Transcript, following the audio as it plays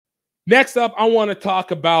Next up, I want to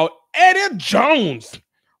talk about Eddie Jones.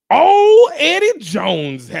 Oh, Eddie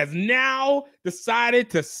Jones has now decided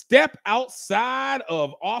to step outside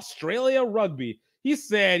of Australia rugby. He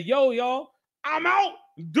said, yo, y'all, I'm out.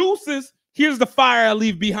 Deuces. Here's the fire I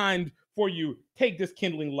leave behind for you. Take this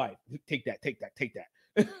kindling light. Take that, take that, take that.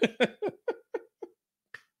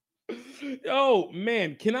 Oh,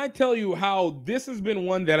 man, can I tell you how this has been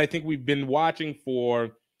one that I think we've been watching for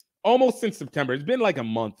almost since September. It's been like a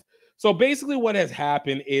month. So basically what has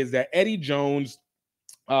happened is that Eddie Jones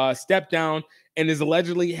stepped down and is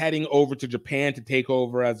allegedly heading over to Japan to take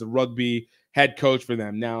over as the rugby head coach for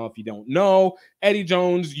them. Now, if you don't know, Eddie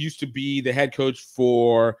Jones used to be the head coach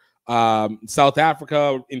for South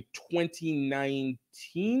Africa in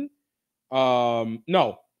 2019. Not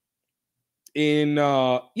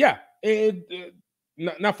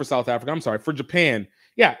for South Africa. I'm sorry, for Japan.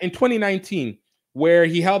 Yeah, in 2019, where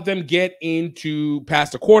he helped them get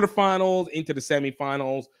past the quarterfinals, into the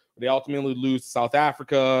semifinals. They ultimately lose to South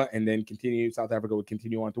Africa, and then South Africa would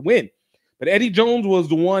continue on to win. But Eddie Jones was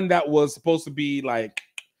the one that was supposed to be like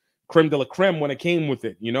creme de la creme when it came with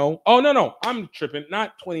it, you know? Oh, no, I'm tripping.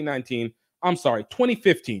 Not 2019. I'm sorry,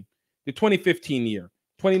 2015. The 2015 year.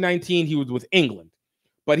 2019, he was with England.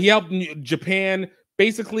 But he helped Japan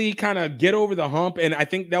basically kind of get over the hump. And I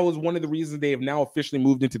think that was one of the reasons they have now officially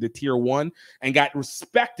moved into the tier 1 and got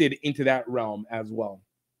respected into that realm as well.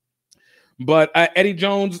 But Eddie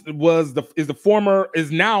Jones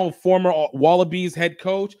is now former Wallabies head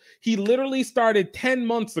coach. He literally started 10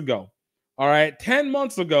 months ago. All right. 10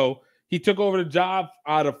 months ago, he took over the job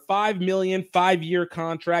out of $5 million, 5-year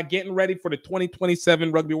contract, getting ready for the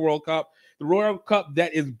 2027 Rugby World Cup. The World Cup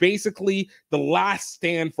that is basically the last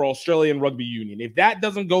stand for Australian Rugby Union. If that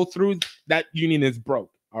doesn't go through, that union is broke.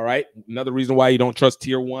 All right. Another reason why you don't trust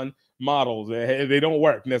tier 1 models. They don't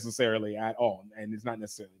work necessarily at all. And it's not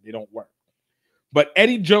necessarily, they don't work. But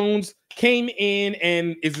Eddie Jones came in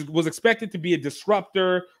and was expected to be a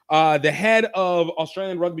disruptor. The head of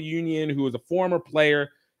Australian Rugby Union, who is a former player.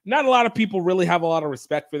 Not a lot of people really have a lot of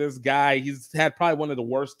respect for this guy. He's had probably one of the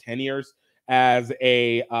worst tenures as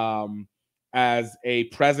a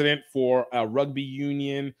president for a rugby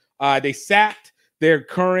union. They sacked the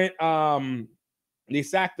current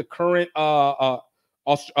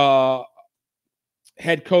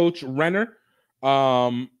head coach Renner.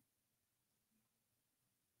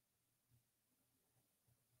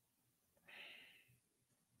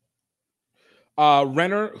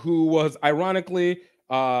 Renner, who was ironically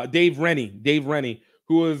Dave Rennie,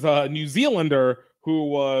 who was a New Zealander who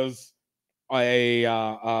was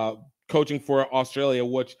a coaching for Australia,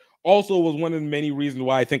 which also was one of the many reasons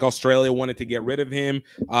why I think Australia wanted to get rid of him.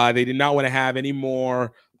 They did not want to have any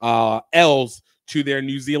more L's to their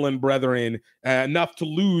New Zealand brethren, enough to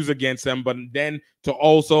lose against them, but then to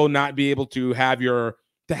also not be able to have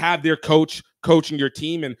their coach coaching your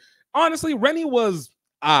team. And honestly, Rennie was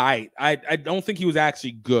I don't think he was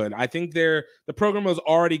actually good. I think the program was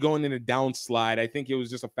already going in a downslide. I think it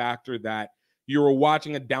was just a factor that you were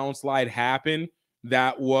watching a downslide happen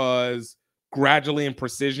that was gradually in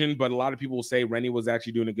precision, but a lot of people will say Rennie was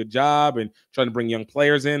actually doing a good job and trying to bring young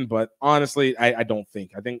players in. But honestly, I don't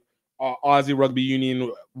think. I think Aussie Rugby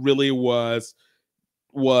Union really was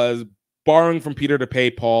borrowing from Peter to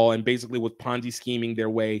pay Paul and basically was Ponzi scheming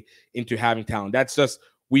their way into having talent. That's just,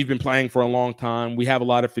 we've been playing for a long time. We have a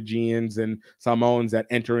lot of Fijians and Samoans that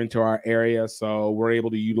enter into our area, so we're able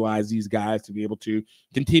to utilize these guys to be able to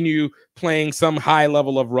continue playing some high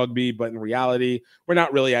level of rugby, but in reality, we're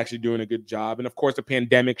not really actually doing a good job. And of course, the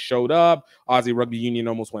pandemic showed up. Aussie Rugby Union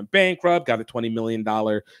almost went bankrupt, got a $20 million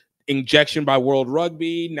injection by World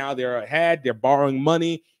Rugby. Now they're ahead. They're borrowing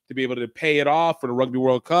money to be able to pay it off for the Rugby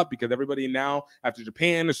World Cup, because everybody now, after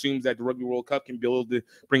Japan, assumes that the Rugby World Cup can be able to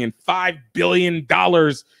bring in $5 billion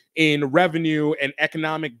in revenue and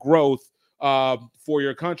economic growth for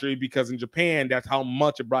your country, because in Japan, that's how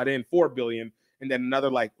much it brought in, $4 billion, and then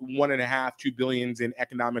another like $1.5–2 billion in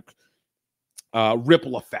economic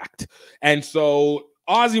ripple effect. And so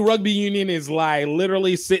Aussie Rugby Union is like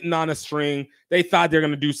literally sitting on a string. They thought they're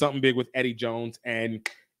going to do something big with Eddie Jones, and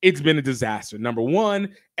it's been a disaster. Number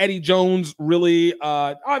one, Eddie Jones really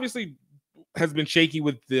obviously has been shaky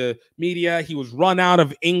with the media. He was run out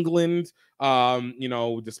of England,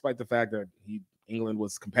 despite the fact that England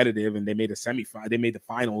was competitive and they made they made the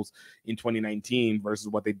finals in 2019 versus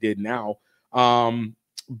what they did now.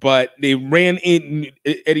 But they ran in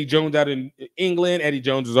Eddie Jones out in England. Eddie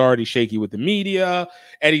Jones was already shaky with the media.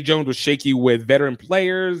 Eddie Jones was shaky with veteran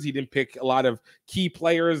players. He didn't pick a lot of key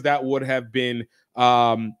players that would have been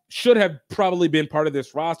should have probably been part of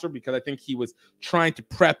this roster, because I think he was trying to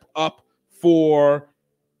prep up for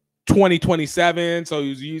 2027. So he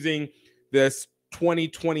was using this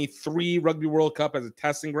 2023 Rugby World Cup as a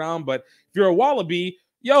testing ground. But if you're a Wallaby,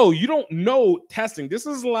 yo, you don't know testing. This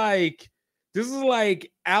is like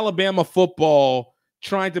Alabama football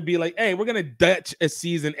trying to be like, hey, we're gonna Dutch a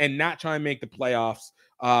season and not try and make the playoffs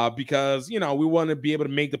because we want to be able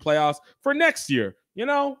to make the playoffs for next year.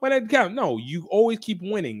 When it counts. No, you always keep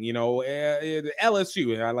winning.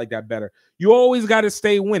 LSU, I like that better. You always got to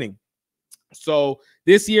stay winning. So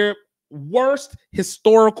this year, worst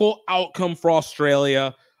historical outcome for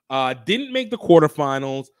Australia. Didn't make the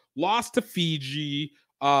quarterfinals, lost to Fiji,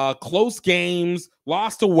 close games,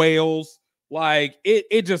 lost to Wales. Like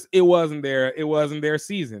it wasn't their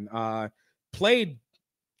season. Played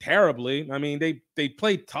terribly. I mean, they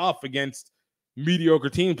played tough against mediocre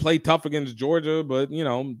team, played tough against Georgia, but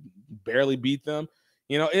barely beat them.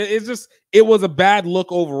 It was a bad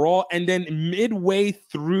look overall. And then midway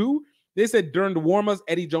through, they said during the warm-ups,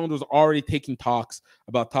 Eddie Jones was already taking talks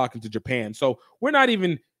about talking to Japan. So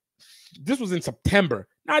this was in September,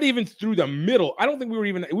 not even through the middle. I don't think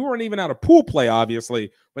we weren't even out of pool play,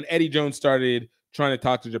 obviously, when Eddie Jones started trying to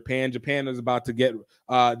talk to Japan. Japan was about to get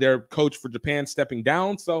their coach for Japan stepping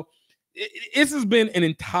down. So this has been an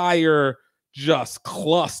entire just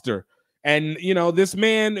cluster. And, this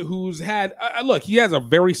man who's had, look, he has a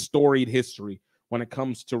very storied history when it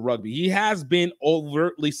comes to rugby. He has been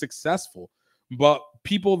overtly successful, but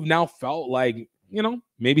people have now felt like,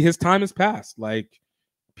 maybe his time has passed. Like,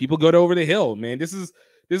 people go over the hill, man. This is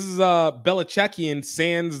Belichickian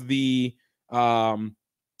sans the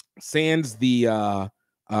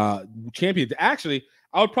champion. Actually,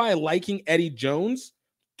 I would probably liken Eddie Jones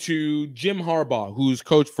to Jim Harbaugh, who's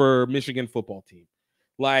coach for Michigan football team.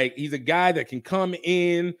 Like, he's a guy that can come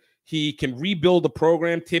in, he can rebuild the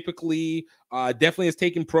program typically, definitely has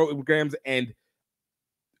taken programs and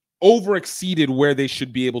over-exceeded where they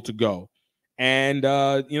should be able to go. And,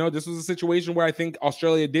 this was a situation where I think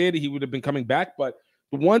Australia he would have been coming back. But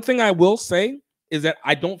the one thing I will say is that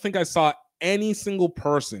I don't think I saw any single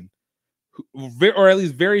person, or at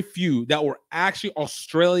least very few, that were actually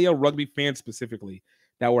Australia rugby fans specifically,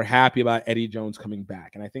 that were happy about Eddie Jones coming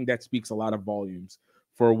back. And I think that speaks a lot of volumes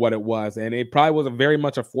for what it was. And it probably was very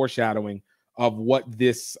much a foreshadowing of what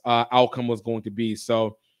this outcome was going to be.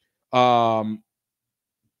 So, Eddie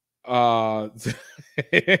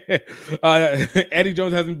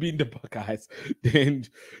Jones hasn't beaten the Buckeyes. And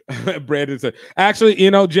Brandon said, actually,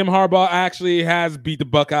 Jim Harbaugh actually has beat the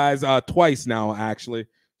Buckeyes twice now, actually.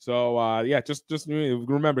 So, just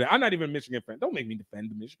remember that. I'm not even a Michigan fan. Don't make me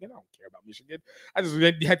defend Michigan. I don't care about Michigan. I just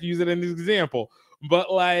had to use it as an example.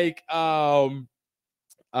 But like, what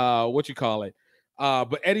you call it?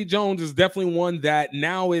 But Eddie Jones is definitely one that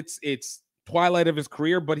now it's twilight of his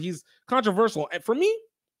career, but he's controversial. And for me,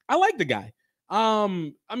 I like the guy. I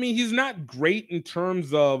mean, he's not great in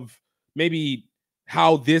terms of maybe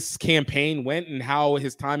how this campaign went and how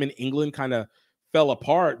his time in England kind of fell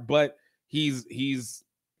apart, but he's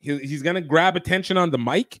going to grab attention on the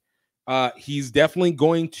mic. He's definitely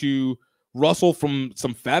going to rustle from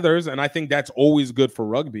some feathers, and I think that's always good for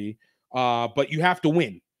rugby. But you have to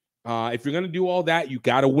win. If you're going to do all that, you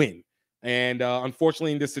got to win. And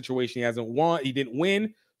unfortunately, in this situation, he didn't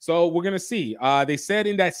win. So we're going to see. They said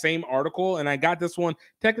in that same article, and I got this one,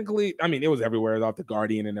 technically, I mean, it was everywhere, off the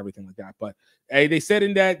Guardian and everything like that. But they said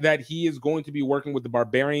in that he is going to be working with the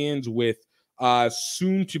Barbarians with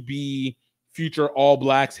soon-to-be future All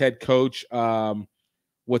Blacks head coach.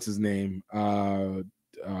 What's his name?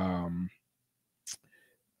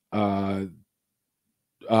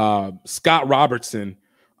 Scott Robertson.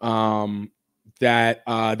 That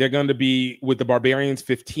they're going to be with the Barbarians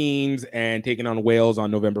 15s and taking on Wales on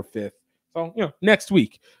November 5th. So, next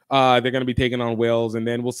week they're going to be taking on Wales, and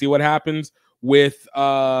then we'll see what happens with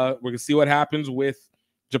we're going to see what happens with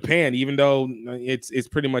Japan, even though it's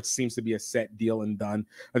pretty much seems to be a set deal and done.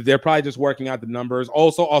 They're probably just working out the numbers.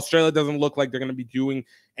 Also, Australia doesn't look like they're going to be doing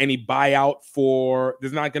any buyout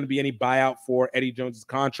there's not going to be any buyout for Eddie Jones's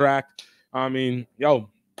contract. I mean,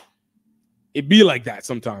 it be like that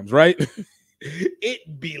sometimes, right?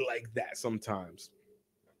 It be like that sometimes.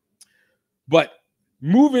 But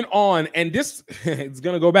moving on, and this it's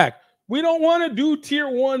going to go back. We don't want to do tier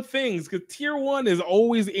 1 things because tier 1 is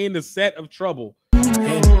always in the set of trouble. I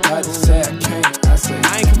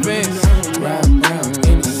ain't convinced.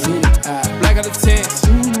 Black of the tents.